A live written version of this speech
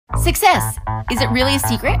Success. Is it really a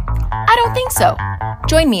secret? I don't think so.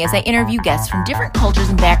 Join me as I interview guests from different cultures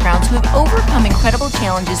and backgrounds who have overcome incredible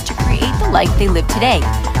challenges to create the life they live today.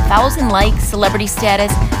 1,000 likes, celebrity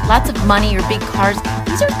status, lots of money, or big cars,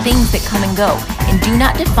 these are things that come and go and do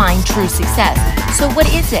not define true success. So what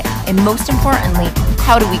is it? And most importantly,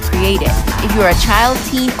 how do we create it? If you're a child,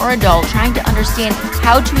 teen, or adult trying to understand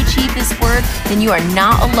how to achieve this word, then you are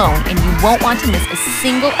not alone and you won't want to miss a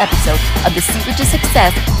single episode of The Secret to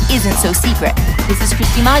Success Isn't So Secret. This is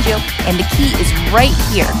Christy Maggio, and the key is right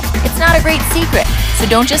here. It's not a great secret, so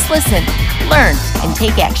don't just listen, learn, and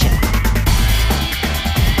take action.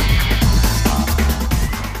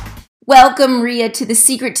 Welcome, Ria, to the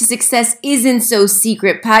Secret to Success Isn't So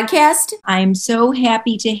Secret podcast. I'm so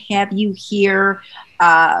happy to have you here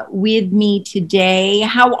with me today.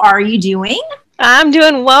 How are you doing? I'm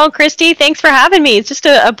doing well, Christy. Thanks for having me. It's just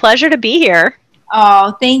a pleasure to be here.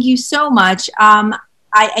 Oh, thank you so much.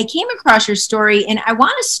 I came across your story, and I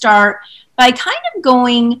want to start by kind of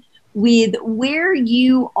going with where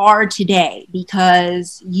you are today,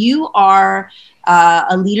 because you are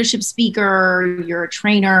a leadership speaker, you're a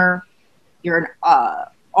trainer, you're an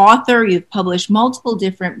author, you've published multiple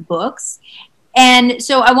different books. And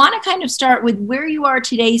so I want to kind of start with where you are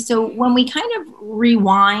today. So when we kind of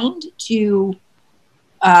rewind to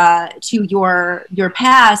your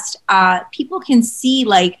past, people can see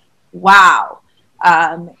like, wow,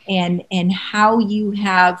 and how you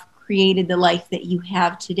have created the life that you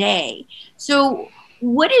have today. So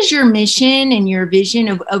what is your mission and your vision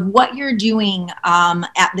of what you're doing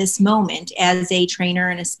at this moment as a trainer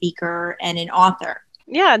and a speaker and an author?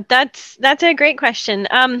 Yeah, that's a great question.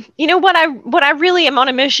 What I really am on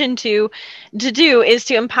a mission to do is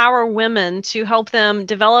to empower women, to help them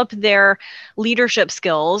develop their leadership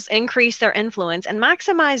skills, increase their influence, and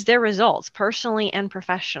maximize their results personally and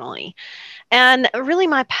professionally. And really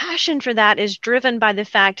my passion for that is driven by the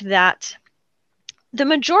fact that the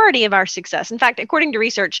majority of our success, in fact, according to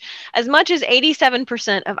research, as much as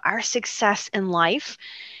 87% of our success in life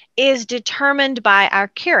is determined by our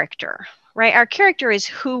character, right? Our character is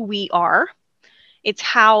who we are. It's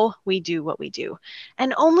how we do what we do.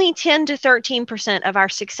 And only 10 to 13% of our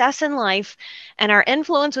success in life and our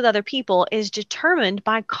influence with other people is determined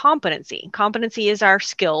by competency. Competency is our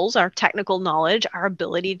skills, our technical knowledge, our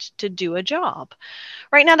ability to do a job.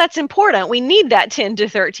 Right now, that's important. We need that 10 to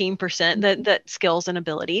 13%, that skills and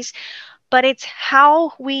abilities. But it's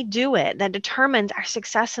how we do it that determines our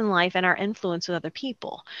success in life and our influence with other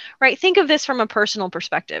people, right? Think of this from a personal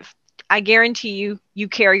perspective. I guarantee you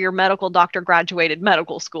carry your medical doctor graduated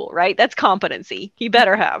medical school, right? That's competency. He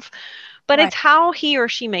better have. But right. It's how he or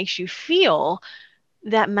she makes you feel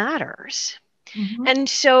that matters. Mm-hmm. And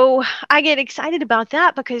so I get excited about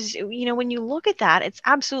that because, when you look at that, it's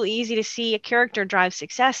absolutely easy to see a character drive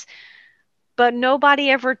success, but nobody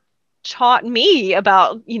ever taught me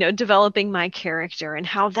about, developing my character and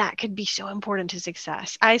how that could be so important to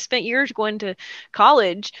success. I spent years going to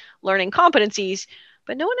college learning competencies,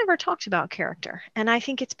 but no one ever talks about character. And I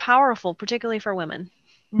think it's powerful, particularly for women.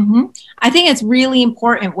 Mm-hmm. I think it's really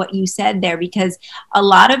important what you said there, because a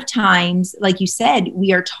lot of times, like you said,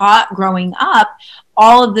 we are taught growing up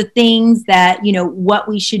all of the things that, what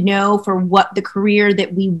we should know for what the career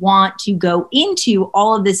that we want to go into,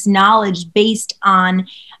 all of this knowledge based on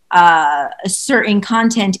a certain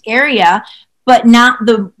content area, but not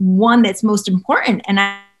the one that's most important. And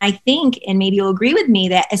I think, and maybe you'll agree with me,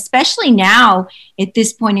 that especially now at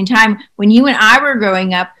this point in time, when you and I were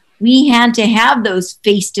growing up, we had to have those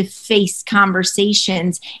face-to-face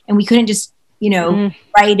conversations, and we couldn't just,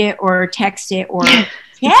 write it or text it or chat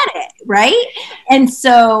it, right? And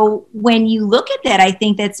so when you look at that, I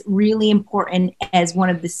think that's really important as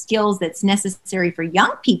one of the skills that's necessary for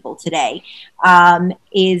young people today,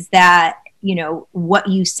 is that, what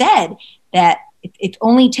you said, that if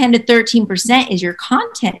only 10 to 13% is your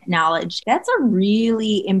content knowledge, that's a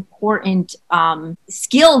really important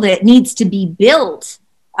skill that needs to be built.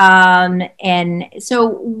 And so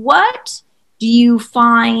what do you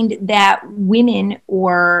find that women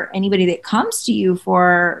or anybody that comes to you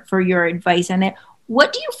for your advice on that,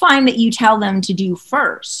 what do you find that you tell them to do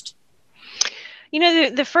first?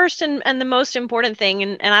 The first and the most important thing,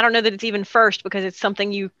 and I don't know that it's even first because it's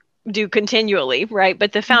something you do continually, right?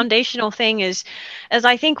 But the foundational thing is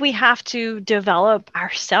I think we have to develop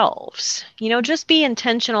ourselves, just be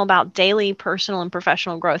intentional about daily personal and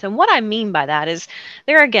professional growth. And what I mean by that is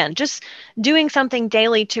there again, just doing something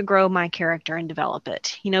daily to grow my character and develop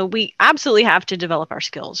it. We absolutely have to develop our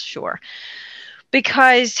skills, sure.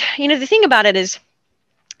 Because, the thing about it is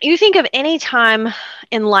you think of any time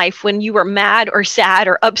in life when you were mad or sad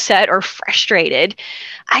or upset or frustrated,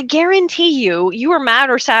 I guarantee you were mad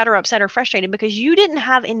or sad or upset or frustrated because you didn't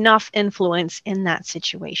have enough influence in that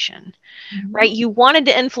situation, right? You wanted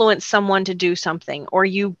to influence someone to do something, or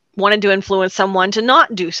you wanted to influence someone to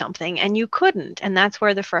not do something, and you couldn't. And that's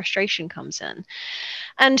where the frustration comes in.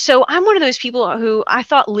 And so I'm one of those people who I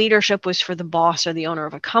thought leadership was for the boss or the owner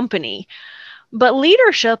of a company. But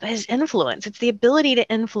leadership is influence. It's the ability to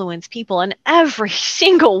influence people. And every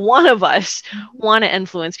single one of us want to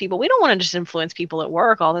influence people. We don't want to just influence people at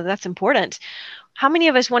work, although that's important. How many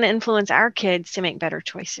of us want to influence our kids to make better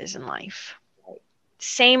choices in life?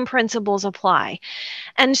 Same principles apply.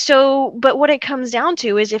 And so, but what it comes down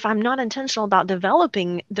to is if I'm not intentional about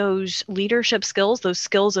developing those leadership skills, those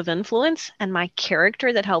skills of influence, and my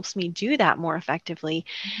character that helps me do that more effectively,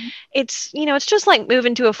 it's, it's just like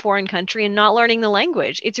moving to a foreign country and not learning the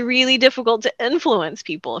language. It's really difficult to influence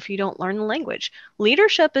people if you don't learn the language.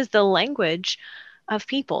 Leadership is the language of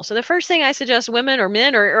people. So the first thing I suggest women or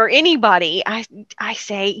men or anybody, I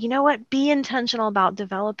say, you know what, be intentional about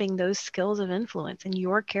developing those skills of influence in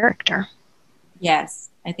your character. Yes,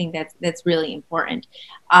 I think that's really important.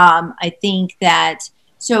 I think that,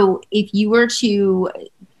 so if you were to,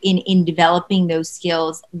 in developing those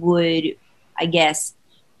skills, would, I guess,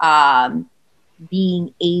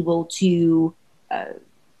 being able to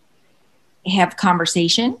have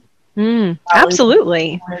conversation.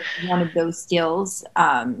 Absolutely. One of those skills,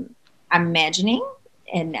 I'm imagining,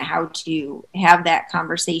 and how to have that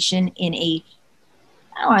conversation in a,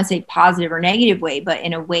 I don't want to say positive or negative way, but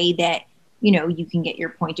in a way that, you can get your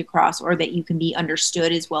point across, or that you can be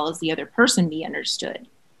understood as well as the other person be understood.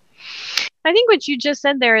 I think what you just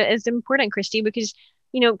said there is important, Christy, because,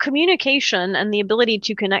 communication and the ability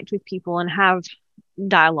to connect with people and have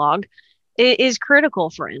dialogue is critical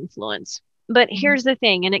for influence. But here's the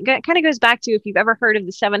thing, and it kind of goes back to, if you've ever heard of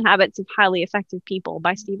the 7 Habits of Highly Effective People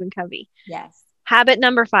by Stephen Covey. Yes. Habit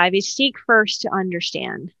number 5 is seek first to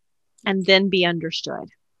understand and then be understood.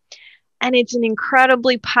 And it's an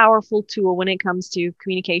incredibly powerful tool when it comes to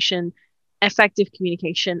communication, effective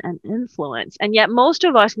communication, and influence. And yet most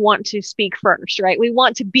of us want to speak first, right? We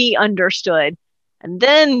want to be understood and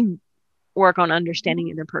then work on understanding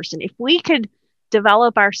the other person. If we could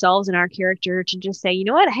develop ourselves and our character to just say, you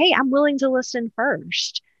know what, hey, I'm willing to listen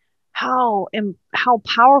first. How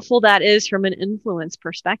powerful that is from an influence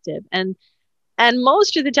perspective. And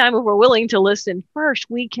most of the time, if we're willing to listen first,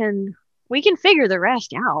 we can figure the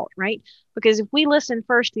rest out, right? Because if we listen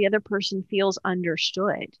first, the other person feels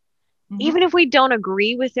understood. Even if we don't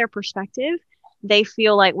agree with their perspective, they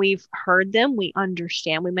feel like we've heard them, we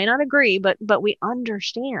understand. We may not agree, but we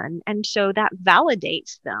understand. And so that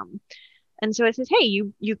validates them. And so it says, hey,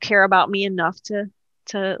 you care about me enough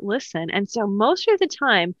to listen. And so most of the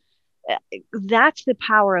time, that's the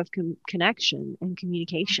power of connection and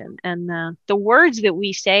communication. And the words that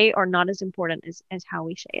we say are not as important as how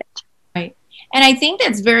we say it. Right. And I think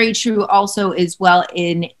that's very true also as well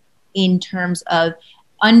in terms of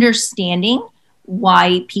understanding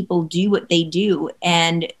why people do what they do,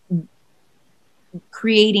 and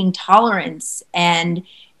creating tolerance, and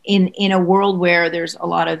in a world where there's a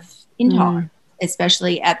lot of intolerance,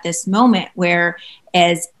 especially at this moment, where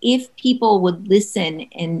as if people would listen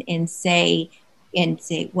and say,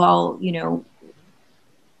 well,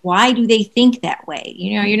 why do they think that way?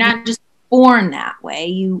 You're not just born that way.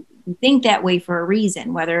 You think that way for a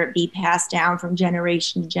reason, whether it be passed down from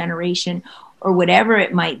generation to generation or whatever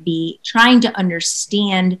it might be, trying to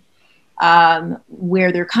understand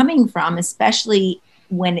where they're coming from, especially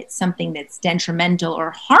when it's something that's detrimental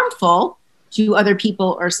or harmful to other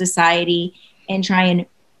people or society, and try and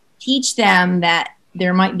teach them that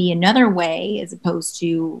there might be another way as opposed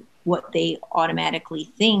to what they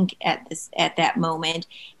automatically think at that moment,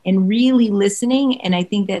 and really listening. And I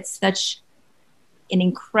think that's such an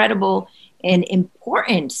incredible and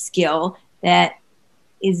important skill that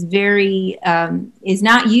is very is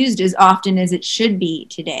not used as often as it should be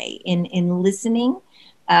today, in listening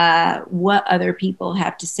what other people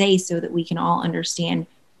have to say, so that we can all understand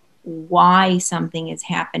why something is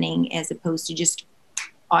happening, as opposed to just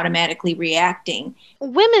automatically reacting.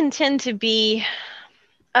 Women tend to be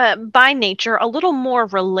by nature a little more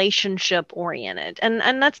relationship oriented,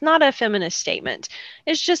 and that's not a feminist statement.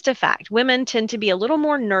 It's just a fact. Women tend to be a little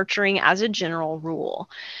more nurturing as a general rule.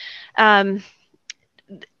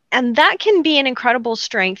 And that can be an incredible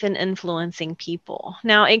strength in influencing people.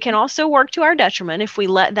 Now, it can also work to our detriment if we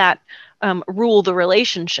let that rule the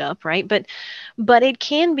relationship, right? But it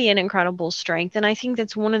can be an incredible strength. And I think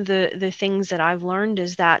that's one of the things that I've learned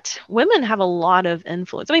is that women have a lot of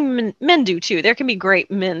influence. I mean, men do too. There can be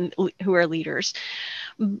great men who are leaders,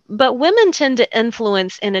 but women tend to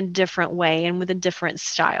influence in a different way and with a different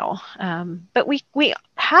style. But we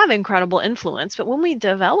have incredible influence, but when we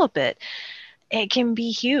develop it, it can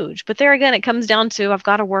be huge. But there again, it comes down to I've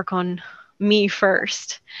got to work on me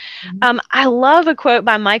first. I love a quote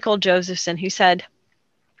by Michael Josephson who said,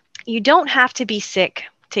 "You don't have to be sick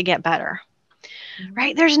to get better."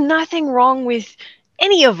 Right? There's nothing wrong with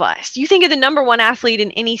any of us. You think of the number one athlete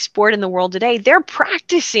in any sport in the world today, they're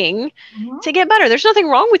practicing to get better. There's nothing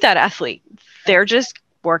wrong with that athlete. They're just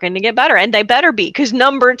working to get better, and they better be, because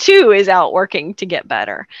number two is out working to get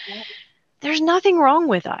better. There's nothing wrong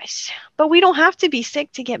with us, but we don't have to be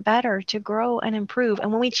sick to get better, to grow and improve.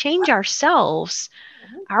 And when we change ourselves,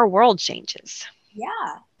 our world changes.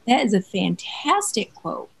 Yeah, that is a fantastic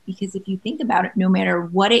quote, because if you think about it, no matter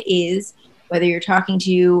what it is, whether you're talking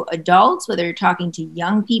to adults, whether you're talking to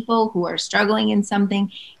young people who are struggling in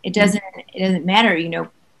something, it doesn't matter. You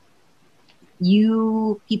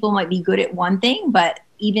know, people might be good at one thing, but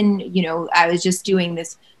even, you know, I was just doing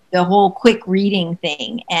the whole quick reading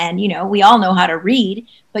thing. And, you know, we all know how to read,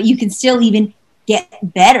 but you can still even get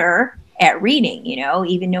better at reading, you know,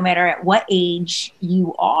 even no matter at what age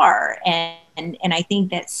you are. And I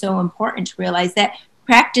think that's so important to realize that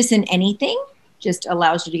practice in anything just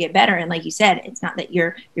allows you to get better. And like you said, it's not that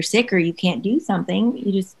you're sick or you can't do something.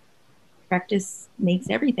 You just practice makes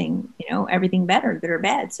everything, you know, everything better, good or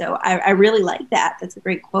bad. So I really like that. That's a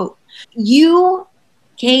great quote. You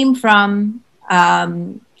came from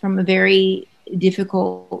a very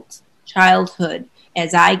difficult childhood.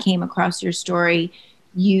 As I came across your story,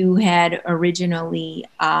 you had originally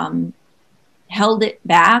held it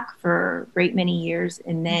back for a great many years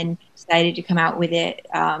and then decided to come out with it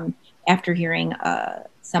after hearing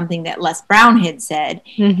something that Les Brown had said.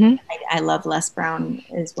 I love Les Brown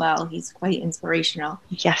as well. He's quite inspirational.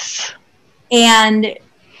 Yes. And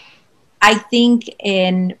I think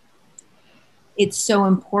it's so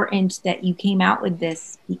important that you came out with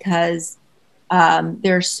this, because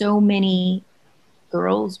there are so many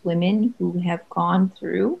girls, women who have gone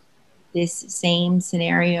through this same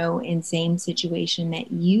scenario and same situation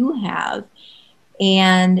that you have,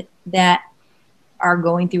 and that are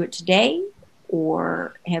going through it today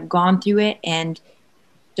or have gone through it and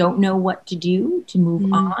don't know what to do to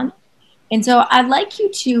move on. And so I'd like you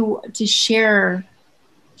to share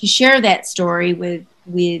that story with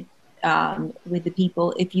the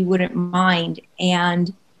people, if you wouldn't mind,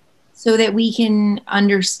 and so that we can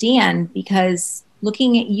understand, because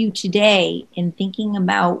looking at you today and thinking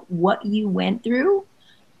about what you went through,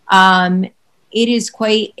 it is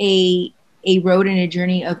quite a road and a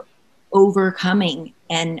journey of overcoming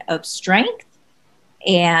and of strength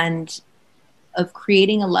and of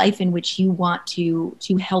creating a life in which you want to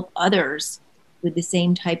help others with the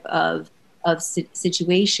same type of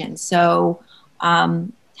situation. So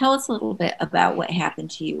tell us a little bit about what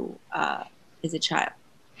happened to you as a child.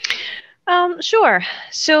 Sure.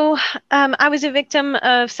 So I was a victim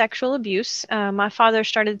of sexual abuse. My father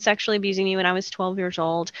started sexually abusing me when I was 12 years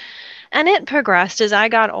old. And it progressed as I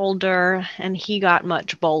got older and he got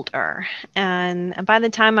much bolder. And by the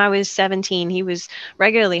time I was 17, he was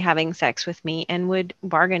regularly having sex with me and would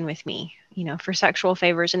bargain with me, you know, for sexual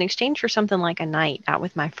favors in exchange for something like a night out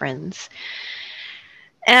with my friends.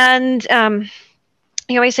 And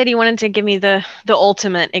he always said he wanted to give me the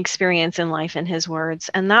ultimate experience in life, in his words.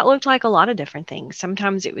 And that looked like a lot of different things.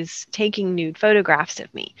 Sometimes it was taking nude photographs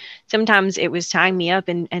of me. Sometimes it was tying me up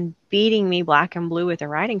and beating me black and blue with a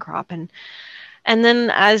riding crop. And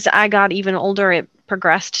then as I got even older, it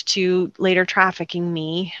progressed to later trafficking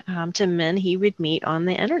me to men he would meet on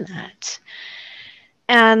the internet.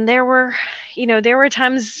 And there were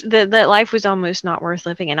times that life was almost not worth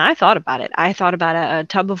living. And I thought about it. I thought about a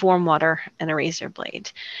tub of warm water and a razor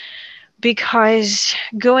blade, because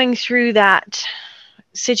going through that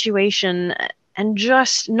situation and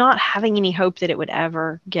just not having any hope that it would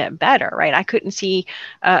ever get better, right? I couldn't see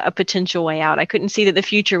a potential way out. I couldn't see that the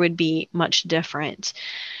future would be much different.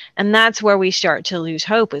 And that's where we start to lose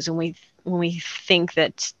hope, is when we think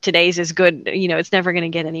that today's is good, you know, it's never going to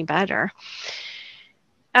get any better.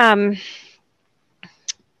 And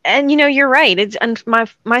you know, you're right. It's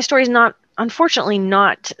my story is not, unfortunately,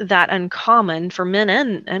 not that uncommon for men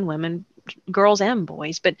and women, girls and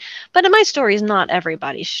boys. But my story is not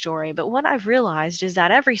everybody's story. But what I've realized is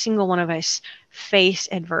that every single one of us face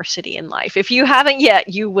adversity in life. If you haven't yet,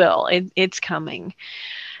 you will. It's coming.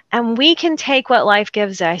 And we can take what life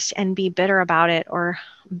gives us and be bitter about it or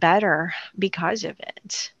better because of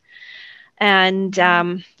it. And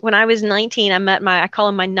when I was 19, I met I call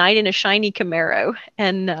him my knight in a shiny Camaro.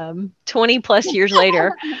 And 20 plus years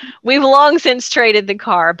later, we've long since traded the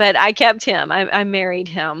car, but I kept him. I married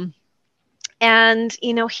him. And,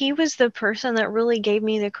 he was the person that really gave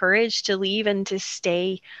me the courage to leave and to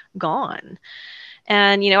stay gone.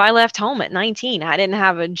 And, I left home at 19. I didn't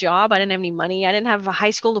have a job. I didn't have any money. I didn't have a high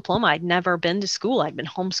school diploma. I'd never been to school. I'd been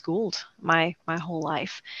homeschooled my whole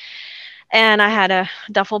life. And I had a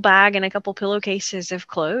duffel bag and a couple pillowcases of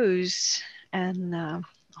clothes and a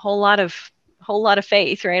whole lot of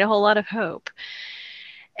faith, right? A whole lot of hope.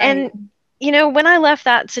 Right. And, when I left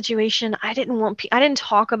that situation, I didn't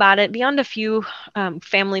talk about it beyond a few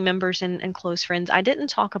family members and close friends. I didn't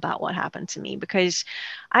talk about what happened to me because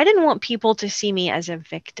I didn't want people to see me as a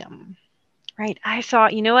victim, right? I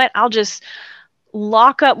thought, you know what? I'll just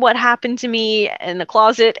lock up what happened to me in the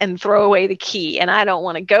closet and throw away the key. And I don't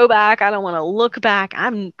want to go back. I don't want to look back.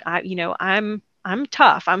 I'm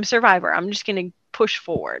tough. I'm a survivor. I'm just going to push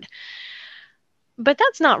forward. But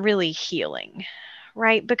that's not really healing,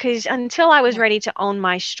 right? Because until I was ready to own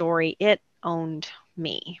my story, it owned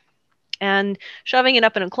me. And shoving it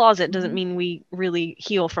up in a closet doesn't mean we really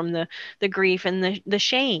heal from the grief and the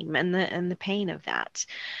shame and the pain of that.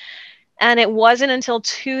 And it wasn't until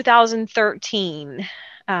 2013,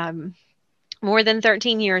 more than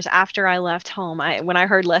 13 years after I left home, when I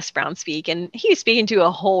heard Les Brown speak, and he was speaking to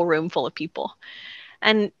a whole room full of people.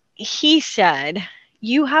 And he said,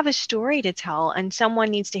 you have a story to tell, and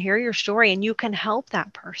someone needs to hear your story, and you can help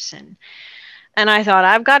that person. And I thought,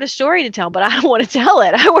 I've got a story to tell, but I don't want to tell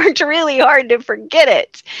it. I worked really hard to forget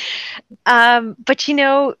it. But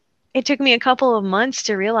it took me a couple of months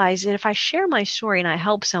to realize that if I share my story and I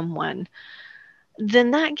help someone,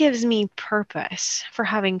 then that gives me purpose for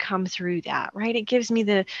having come through that, right? It gives me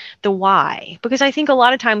the why. Because I think a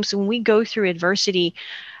lot of times when we go through adversity,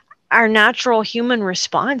 our natural human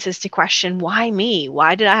response is to question, why me?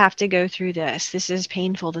 Why did I have to go through this? This is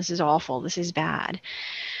painful. This is awful. This is bad.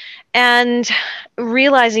 And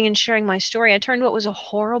realizing and sharing my story, I turned what was a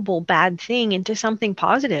horrible, bad thing into something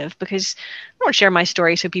positive, because I don't share my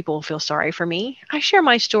story so people will feel sorry for me. I share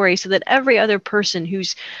my story so that every other person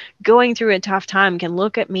who's going through a tough time can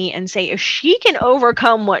look at me and say, if she can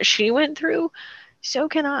overcome what she went through, so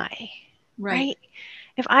can I. Right?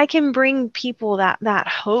 If I can bring people that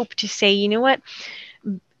hope to say, you know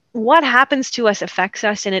what happens to us affects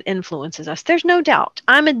us and it influences us. There's no doubt.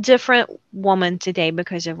 I'm a different woman today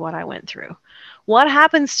because of what I went through. What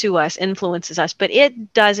happens to us influences us, but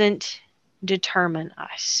it doesn't determine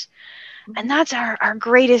us. And that's our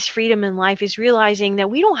greatest freedom in life, is realizing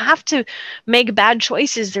that we don't have to make bad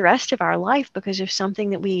choices the rest of our life because of something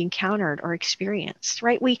that we encountered or experienced,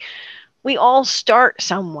 right? We all start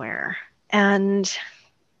somewhere. And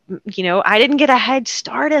I didn't get a head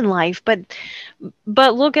start in life, but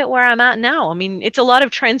look at where I'm at now. I mean, it's a lot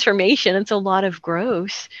of transformation. It's a lot of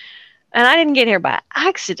growth. And I didn't get here by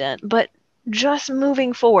accident, but just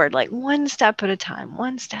moving forward, like one step at a time,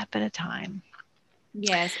 one step at a time.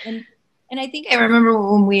 Yes. And I think I remember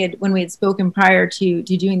when we had spoken prior to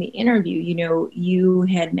doing the interview, you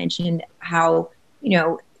had mentioned how,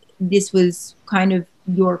 this was kind of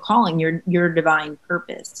your calling, your divine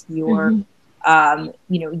purpose, your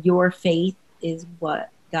your faith is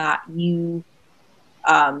what got you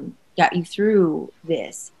through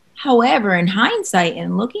this. However, in hindsight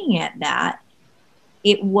and looking at that,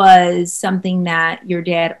 it was something that your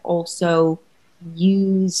dad also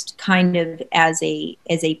used kind of as a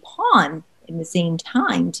pawn in the same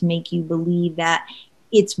time to make you believe that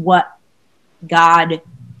it's what God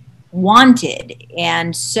wanted.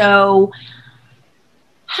 And so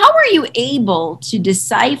how were you able to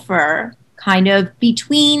decipher kind of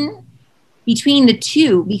between the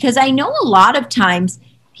two? Because I know a lot of times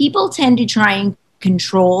people tend to try and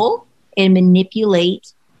control and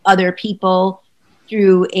manipulate other people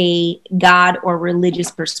through a God or religious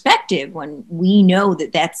perspective, when we know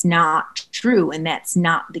that that's not true and that's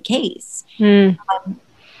not the case.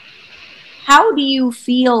 How do you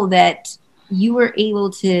feel that you were able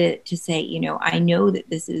to say, I know that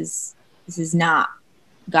this is not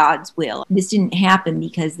God's will. This didn't happen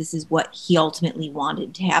because this is what he ultimately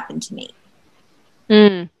wanted to happen to me?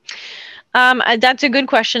 That's a good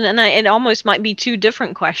question. And it almost might be two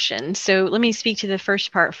different questions. So let me speak to the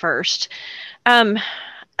first part first.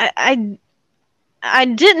 I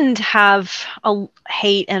didn't have a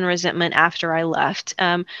hate and resentment after I left.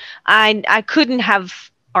 I couldn't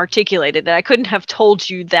have articulated it. I couldn't have told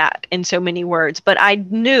you that in so many words, but I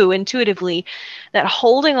knew intuitively that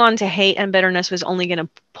holding on to hate and bitterness was only going to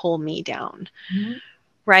pull me down. Mm-hmm.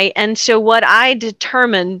 Right. And so what I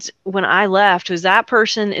determined when I left was that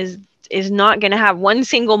person is not going to have one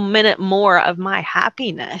single minute more of my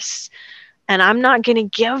happiness. And I'm not going to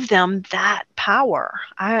give them that power.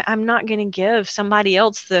 I'm not going to give somebody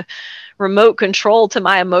else the remote control to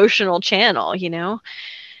my emotional channel, you know?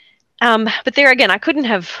 But there again, I couldn't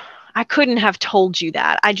have told you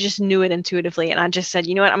that. I just knew it intuitively. And I just said,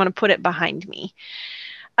 you know what, I'm going to put it behind me.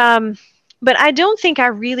 But I don't think I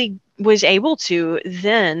really was able to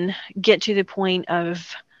then get to the point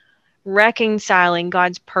of reconciling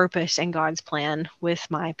God's purpose and God's plan with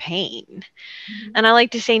my pain. Mm-hmm. And I like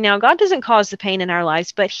to say now, God doesn't cause the pain in our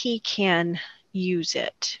lives, but he can use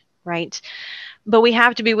it, right? But we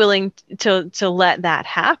have to be willing to let that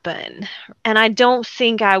happen. And I don't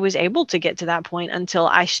think I was able to get to that point until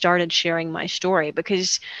I started sharing my story,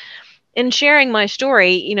 because in sharing my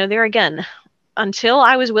story, you know, there again, until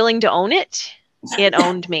I was willing to own it, it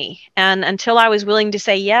owned me. And until I was willing to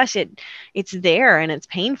say, yes, it's there and it's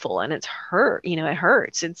painful and it's hurt, you know, it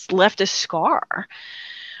hurts. It's left a scar.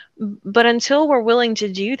 But until we're willing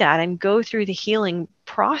to do that and go through the healing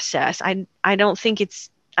process, I don't think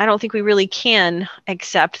we really can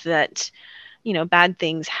accept that, you know, bad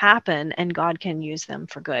things happen and God can use them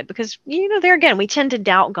for good. Because, you know, there again, we tend to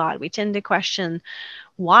doubt God. We tend to question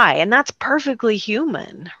why. And that's perfectly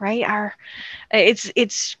human, right?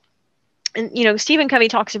 And, you know, Stephen Covey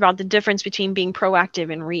talks about the difference between being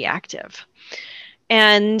proactive and reactive.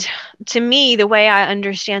 And to me, the way I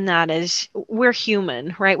understand that is we're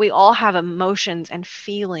human, right? We all have emotions and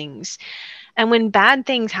feelings. And when bad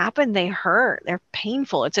things happen, they hurt, they're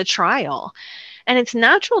painful, it's a trial. And it's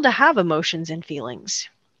natural to have emotions and feelings.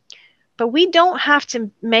 But we don't have to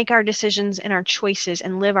make our decisions and our choices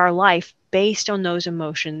and live our life based on those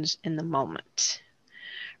emotions in the moment.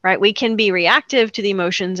 Right? We can be reactive to the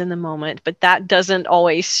emotions in the moment, but that doesn't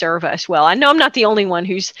always serve us well. I know I'm not the only one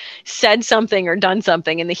who's said something or done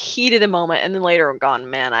something in the heat of the moment and then later gone,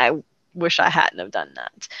 man, I wish I hadn't have done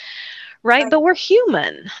that. Right? But we're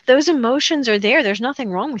human. Those emotions are there. There's nothing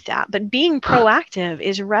wrong with that. But being proactive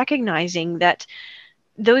is recognizing that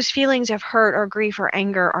those feelings of hurt or grief or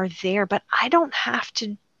anger are there, but I don't have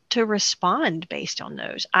to respond based on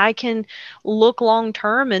those. I can look long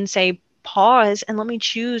term and say, pause and let me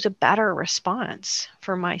choose a better response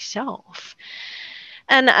for myself.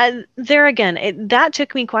 And there again, that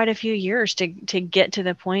took me quite a few years to get to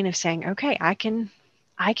the point of saying, okay, I can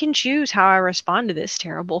choose how I respond to this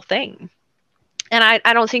terrible thing. And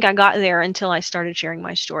I don't think I got there until I started sharing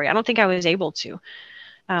my story. I don't think I was able to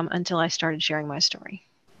until I started sharing my story.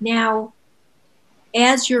 Now,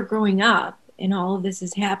 as you're growing up and all of this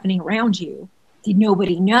is happening around you, did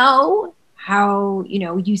nobody know? How, you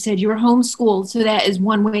know, you said you were homeschooled, so that is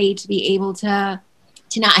one way to be able to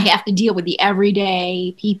not have to deal with the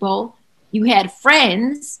everyday people. You had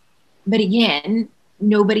friends, but again,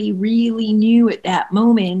 nobody really knew at that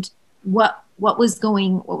moment what was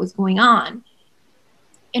going on.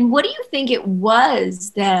 And what do you think it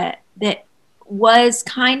was that was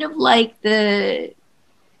kind of like the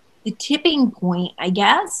tipping point, I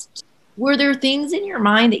guess? Were there things in your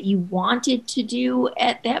mind that you wanted to do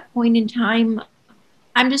at that point in time?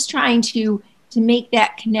 I'm just trying to make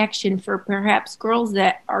that connection for perhaps girls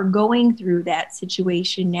that are going through that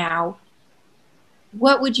situation now.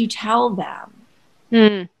 What would you tell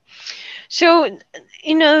them? So,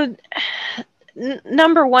 you know,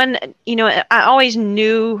 number one, you know, I always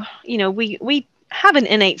knew, you know, we have an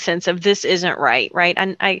innate sense of this isn't right?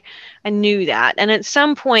 And I knew that. And at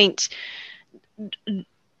some point,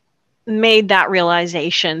 made that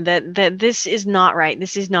realization that this is not right.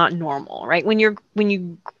 This is not normal, right? When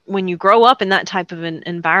you grow up in that type of an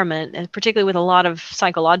environment, and particularly with a lot of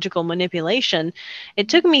psychological manipulation, it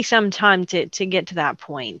took me some time to get to that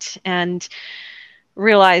point and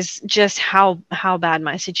realize just how bad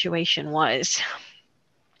my situation was.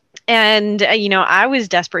 And you know, I was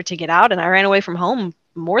desperate to get out, and I ran away from home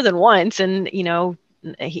more than once. And you know,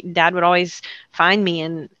 Dad would always find me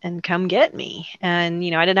and come get me. And, you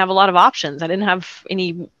know, I didn't have a lot of options. I didn't have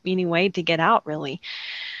any way to get out, really.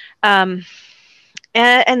 And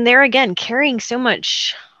there again, carrying so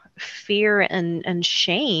much fear and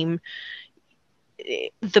shame,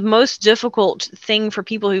 the most difficult thing for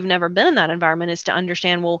people who've never been in that environment is to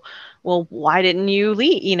understand, well, why didn't you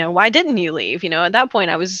leave? You know, why didn't you leave? You know, at that point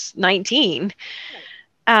I was 19.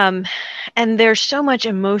 And there's so much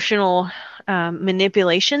emotional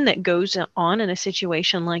manipulation that goes on in a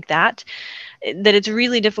situation like that. that it's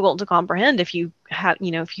really difficult to comprehend if you have,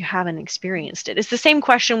 if you haven't experienced it. It's the same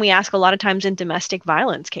question we ask a lot of times in domestic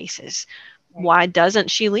violence cases. Right. Why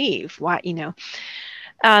doesn't she leave? Why,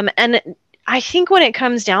 and I think what it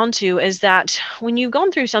comes down to is that when you've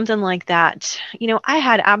gone through something like that, I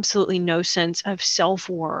had absolutely no sense of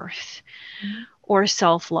self-worth or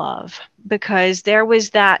self-love, because there was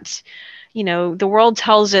that, the world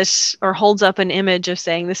tells us or holds up an image of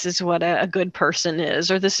saying this is what a good person is,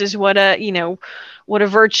 or this is what what a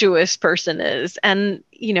virtuous person is. And,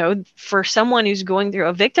 for someone who's going through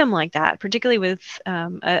a victim like that, particularly with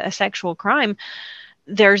a sexual crime,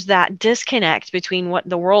 there's that disconnect between what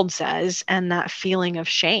the world says and that feeling of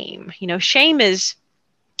shame.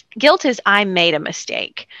 Guilt is I made a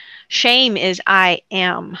mistake. Shame is I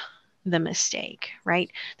am the mistake,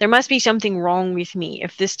 right? There must be something wrong with me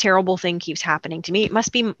if this terrible thing keeps happening to me. It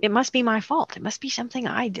must be my fault. It must be something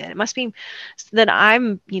I did. It must be that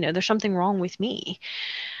there's something wrong with me.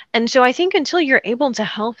 And so I think until you're able to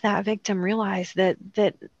help that victim realize that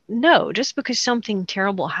no, just because something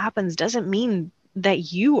terrible happens doesn't mean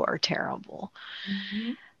that you are terrible.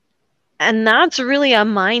 Mm-hmm. And that's really a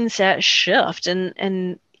mindset shift.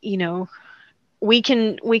 And we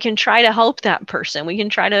can try to help that person. We can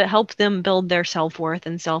try to help them build their self-worth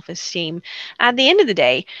and self-esteem. At the end of the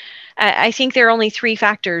day, I think there are only three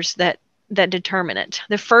factors that determine it.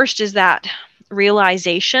 The first is that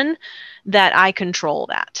realization that I control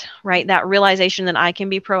that, right? That realization that I can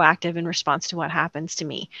be proactive in response to what happens to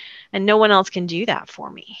me, and no one else can do that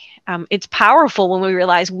for me. It's powerful when we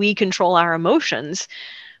realize we control our emotions,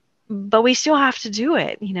 but we still have to do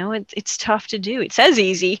it. It's tough to do. It says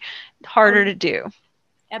easy, harder to do.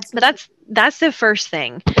 Absolutely. But that's the first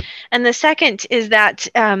thing. And the second is that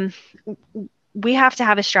we have to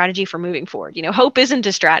have a strategy for moving forward. Hope isn't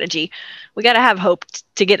a strategy. We got to have hope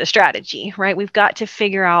to get a strategy, right? We've got to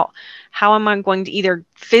figure out, how am I going to either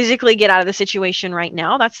physically get out of the situation right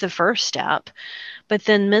now? That's the first step. But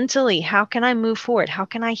then mentally, how can I move forward? How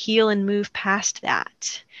can I heal and move past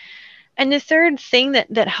that? And the third thing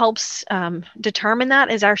that helps determine that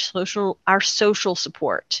is our social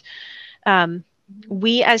support.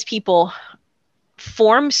 We as people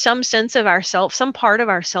form some sense of ourself, some part of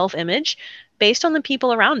our self-image based on the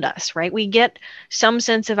people around us, right? We get some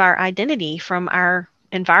sense of our identity from our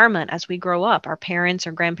environment as we grow up, our parents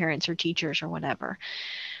or grandparents or teachers or whatever.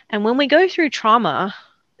 And when we go through trauma,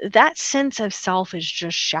 that sense of self is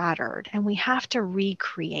just shattered, and we have to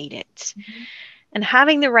recreate it. Mm-hmm. And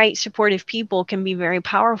having the right supportive people can be very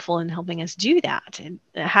powerful in helping us do that. And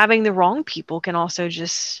having the wrong people can also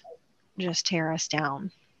just tear us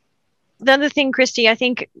down. The other thing, Christy, I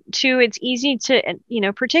think too, it's easy to,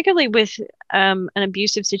 particularly with an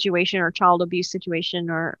abusive situation or child abuse situation,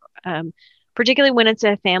 or particularly when it's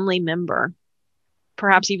a family member,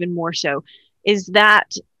 perhaps even more so, is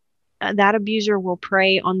that that abuser will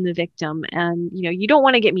prey on the victim. And, you don't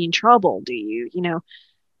want to get me in trouble, do you?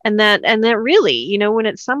 And that really, when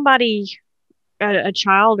it's somebody, a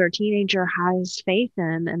child or teenager has faith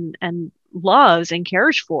in and loves and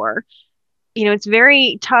cares for, it's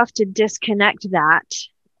very tough to disconnect that.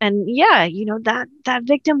 And yeah, that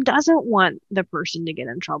victim doesn't want the person to get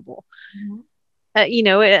in trouble, mm-hmm.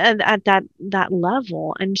 At that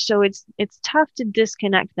level. And so it's tough to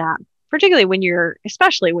disconnect that, particularly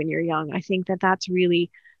especially when you're young. I think that's really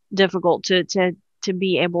difficult to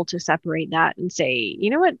be able to separate that and say, you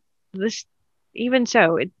know what, even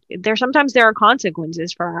so, sometimes there are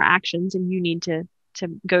consequences for our actions, and you need to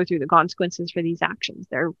go through the consequences for these actions.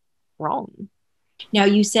 They're wrong. Now,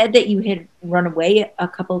 you said that you had run away a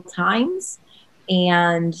couple of times,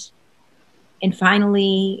 and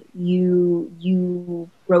finally you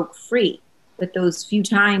broke free. But those few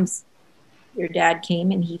times, your dad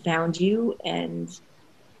came and he found you and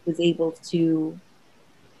was able to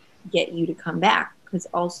get you to come back. Because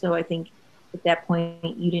also, I think at that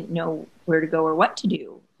point you didn't know where to go or what to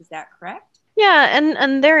do. Is that correct? Yeah,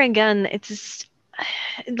 and there again, it's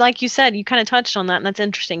like you said, you kind of touched on that, and that's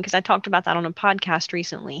interesting because I talked about that on a podcast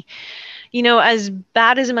recently. As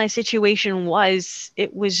bad as my situation was,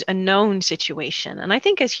 it was a known situation. And I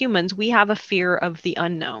think as humans, we have a fear of the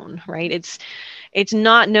unknown, right? It's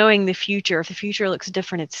not knowing the future. If the future looks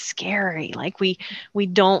different, it's scary. Like we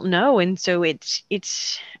don't know. And so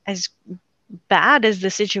it's as bad as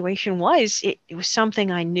the situation was, it was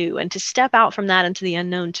something I knew. And to step out from that into the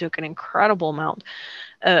unknown took an incredible amount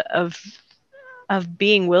of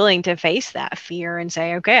being willing to face that fear and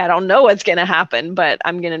say, okay, I don't know what's going to happen, but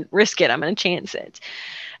I'm going to risk it. I'm going to chance it.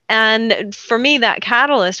 And for me, that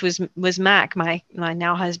catalyst was Mac, my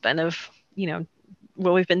now husband of,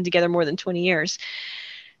 we've been together more than 20 years.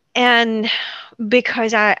 And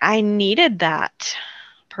because I needed that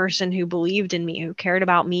person who believed in me, who cared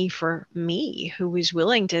about me for me, who was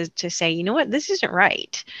willing to say, you know what, this isn't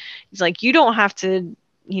right. It's like, you don't have to,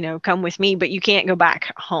 come with me, but you can't go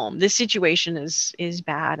back home. This situation is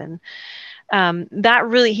bad. And that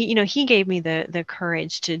really, he gave me the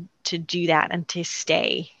courage to do that and to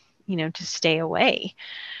stay, to stay away.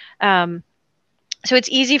 So it's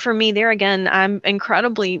easy for me there. Again, I'm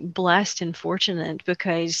incredibly blessed and fortunate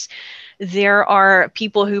because there are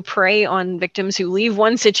people who prey on victims who leave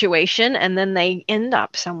one situation and then they end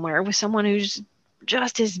up somewhere with someone who's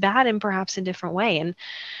just as bad in perhaps a different way. And,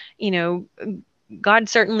 God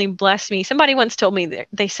certainly blessed me. Somebody once told me that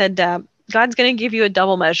they said, God's going to give you a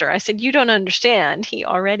double measure. I said, you don't understand. He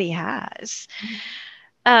already has.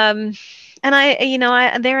 And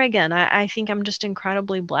I think I'm just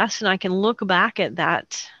incredibly blessed, and I can look back at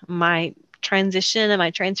that, my transition and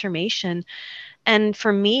my transformation. And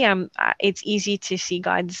for me, it's easy to see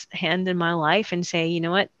God's hand in my life and say, you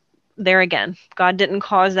know what, there again, God didn't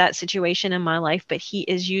cause that situation in my life, but he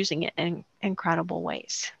is using it in incredible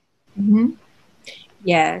ways. Mm-hmm.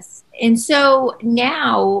 Yes. And so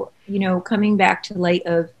now, coming back to light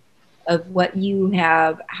of what you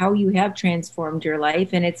have, how you have transformed your life.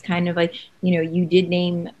 And it's kind of like, you did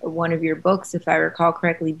name one of your books, if I recall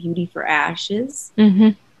correctly, Beauty for Ashes.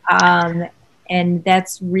 Mm-hmm. And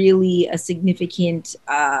that's really a significant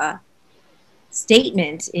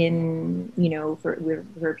statement in,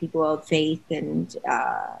 for people of faith. And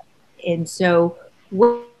so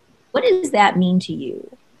what does that mean to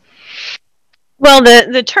you? Well,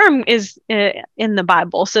 the term is in the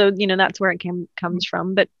Bible, so that's where it comes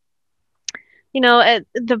from. But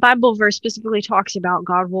the Bible verse specifically talks about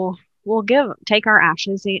God will take our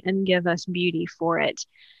ashes and give us beauty for it.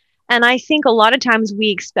 And I think a lot of times we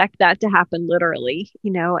expect that to happen literally,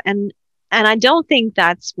 and I don't think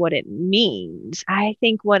that's what it means. I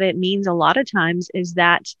think what it means a lot of times is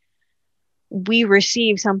that we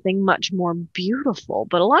receive something much more beautiful,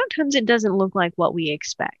 but a lot of times it doesn't look like what we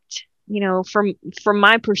expect. From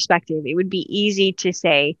my perspective, it would be easy to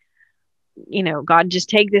say, God, just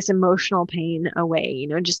take this emotional pain away,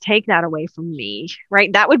 just take that away from me,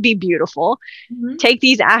 right? That would be beautiful. Mm-hmm. Take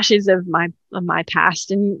these ashes of my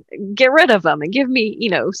past and get rid of them and give me,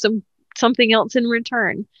 something else in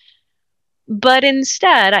return. But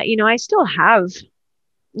instead, I still have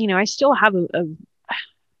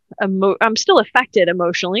I'm still affected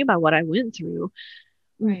emotionally by what I went through.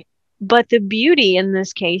 Right. But the beauty in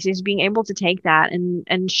this case is being able to take that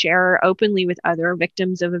and share openly with other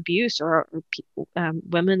victims of abuse or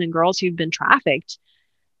women and girls who've been trafficked,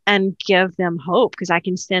 and give them hope, because I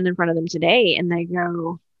can stand in front of them today and they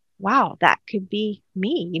go, wow, that could be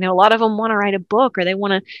me. A lot of them want to write a book, or they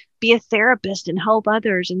want to be a therapist and help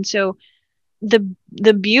others. And so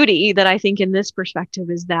the beauty that I think in this perspective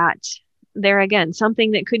is that there again,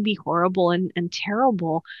 something that could be horrible and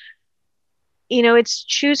terrible, it's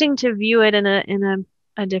choosing to view it in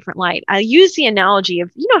a different light. I use the analogy of,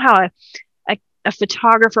 how a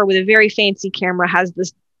photographer with a very fancy camera has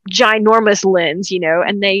this ginormous lens,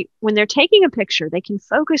 and when they're taking a picture, they can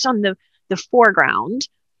focus on the foreground,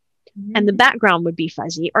 mm-hmm. and the background would be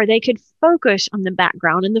fuzzy, or they could focus on the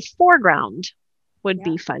background and the foreground would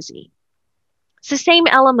be fuzzy. It's the same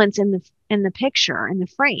elements in the picture, in the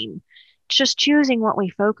frame, just choosing what we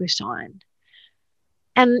focus on.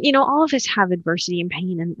 And, all of us have adversity and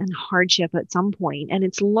pain and hardship at some point. And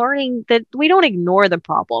it's learning that we don't ignore the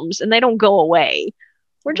problems and they don't go away.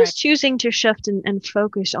 We're just choosing to shift and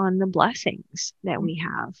focus on the blessings that we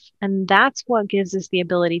have. And that's what gives us the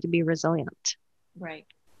ability to be resilient. Right.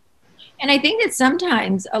 And I think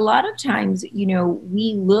that a lot of times,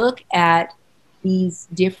 we look at these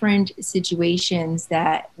different situations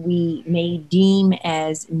that we may deem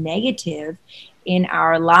as negative in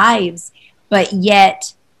our lives, but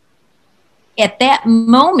yet at that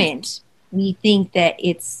moment, we think that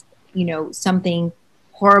it's, something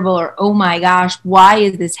horrible, or, oh my gosh, why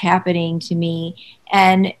is this happening to me?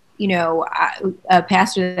 And, a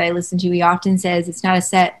pastor that I listen to, he often says, it's not a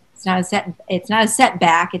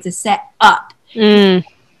setback, it's a set up. Mm.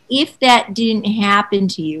 If that didn't happen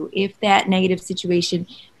to you, if that negative situation,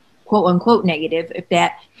 quote unquote negative, if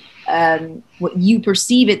that what you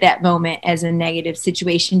perceive at that moment as a negative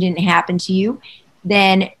situation didn't happen to you,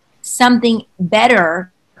 then something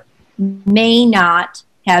better may not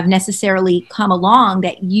have necessarily come along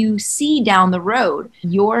that you see down the road.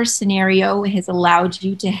 Your scenario has allowed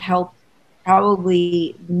you to help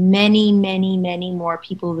probably many, many, many more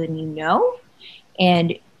people than you know.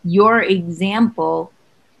 And your example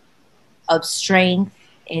of strength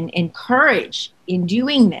and courage in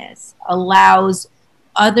doing this allows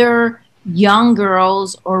other young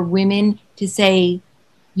girls or women to say,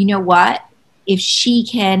 you know what? If she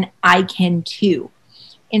can, I can too.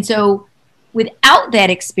 And so without that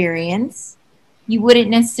experience, you wouldn't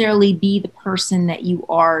necessarily be the person that you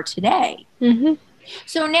are today. Mm-hmm.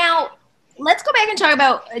 So now let's go back and talk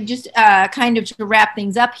about just kind of to wrap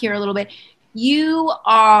things up here a little bit. You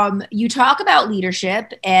talk about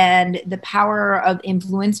leadership and the power of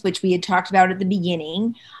influence, which we had talked about at the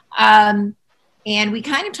beginning. And we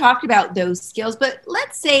kind of talked about those skills, but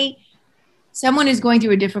let's say someone is going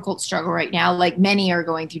through a difficult struggle right now, like many are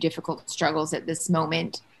going through difficult struggles at this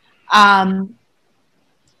moment.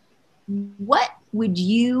 What would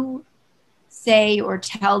you say or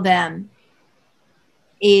tell them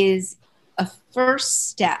is a first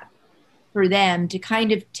step for them to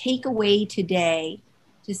kind of take away today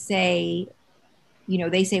to say, you know,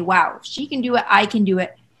 they say, wow, if she can do it, I can do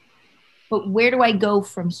it. But where do I go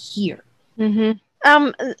from here? Mm-hmm.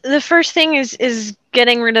 The first thing is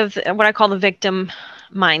getting rid of what I call the victim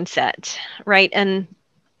mindset, right? And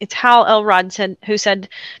it's Hal Elrod who said,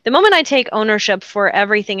 the moment I take ownership for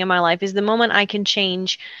everything in my life is the moment I can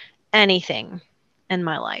change anything in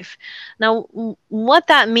my life. Now, what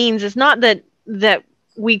that means is not that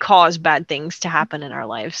we cause bad things to happen in our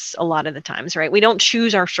lives a lot of the times, right? We don't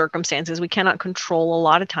choose our circumstances. We cannot control a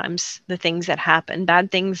lot of times the things that happen.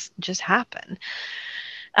 Bad things just happen.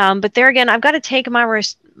 But there again, I've got to take my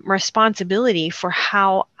responsibility for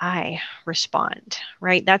how I respond,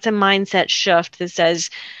 right? That's a mindset shift that says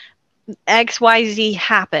X, Y, Z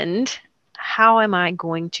happened. How am I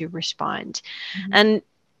going to respond? Mm-hmm. And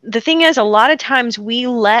the thing is, a lot of times we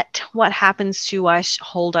let what happens to us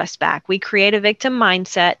hold us back. We create a victim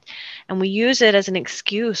mindset and we use it as an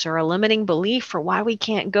excuse or a limiting belief for why we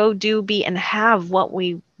can't go, do, be, and have what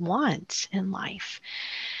we want in life.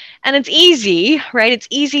 And it's easy, right? It's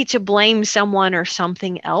easy to blame someone or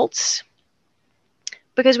something else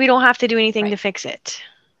because we don't have to do anything to fix it,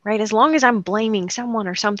 right? As long as I'm blaming someone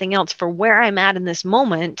or something else for where I'm at in this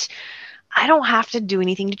moment, I don't have to do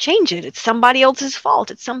anything to change it. It's somebody else's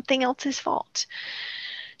fault. It's something else's fault.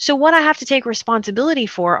 So what I have to take responsibility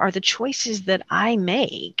for are the choices that I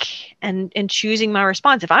make and choosing my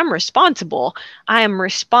response. If I'm responsible, I am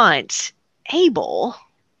response able.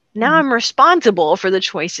 Now I'm responsible for the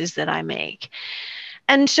choices that I make.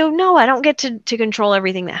 And so, no, I don't get to control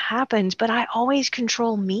everything that happens, but I always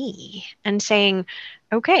control me and saying,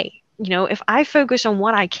 okay, you know, if I focus on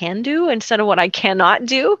what I can do instead of what I cannot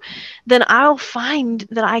do, then I'll find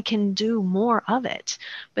that I can do more of it.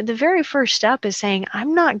 But the very first step is saying,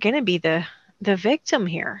 I'm not going to be the victim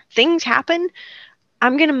here. Things happen.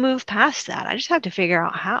 I'm going to move past that. I just have to figure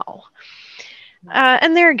out how.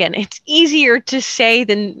 And there again, it's easier to say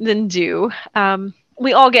than do.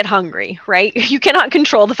 We all get hungry, right? You cannot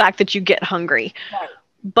control the fact that you get hungry, right.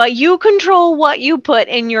 But you control what you put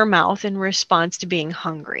in your mouth in response to being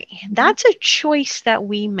hungry. Mm-hmm. That's a choice that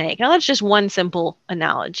we make. Now, that's just one simple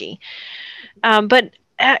analogy. But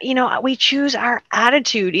you know, we choose our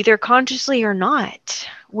attitude either consciously or not.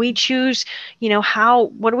 We choose, you know,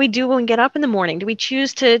 what do we do when we get up in the morning? Do we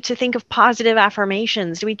choose to think of positive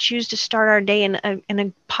affirmations? Do we choose to start our day in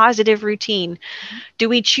a positive routine? Mm-hmm. Do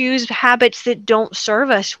we choose habits that don't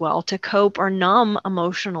serve us well to cope or numb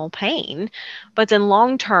emotional pain? But then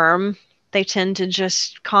long term, they tend to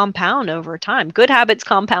just compound over time. Good habits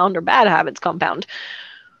compound or bad habits compound.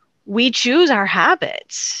 We choose our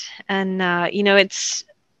habits. And, you know, it's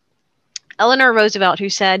Eleanor Roosevelt who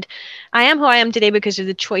said, I am who I am today because of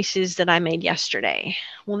the choices that I made yesterday.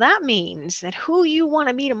 Well, that means that who you want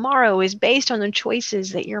to be tomorrow is based on the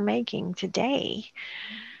choices that you're making today.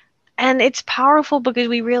 And it's powerful because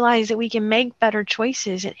we realize that we can make better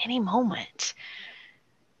choices at any moment.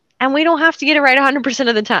 And we don't have to get it right 100%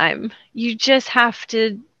 of the time. You just have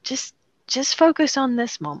to just focus on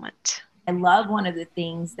this moment. I love one of the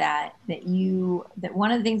things that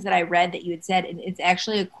one of the things that I read that you had said, it's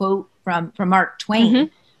actually a quote from Mark Twain,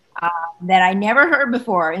 mm-hmm. That I never heard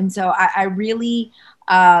before. And so I really,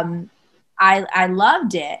 I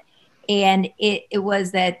loved it. And it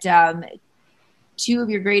was that two of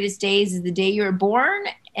your greatest days is the day you were born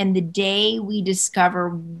and the day we discover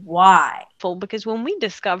why. Because when we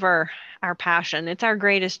discover our passion, it's our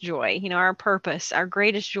greatest joy, you know, our purpose, our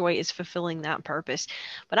greatest joy is fulfilling that purpose.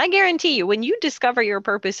 But I guarantee you, when you discover your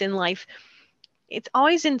purpose in life, it's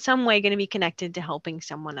always in some way going to be connected to helping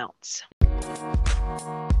someone else.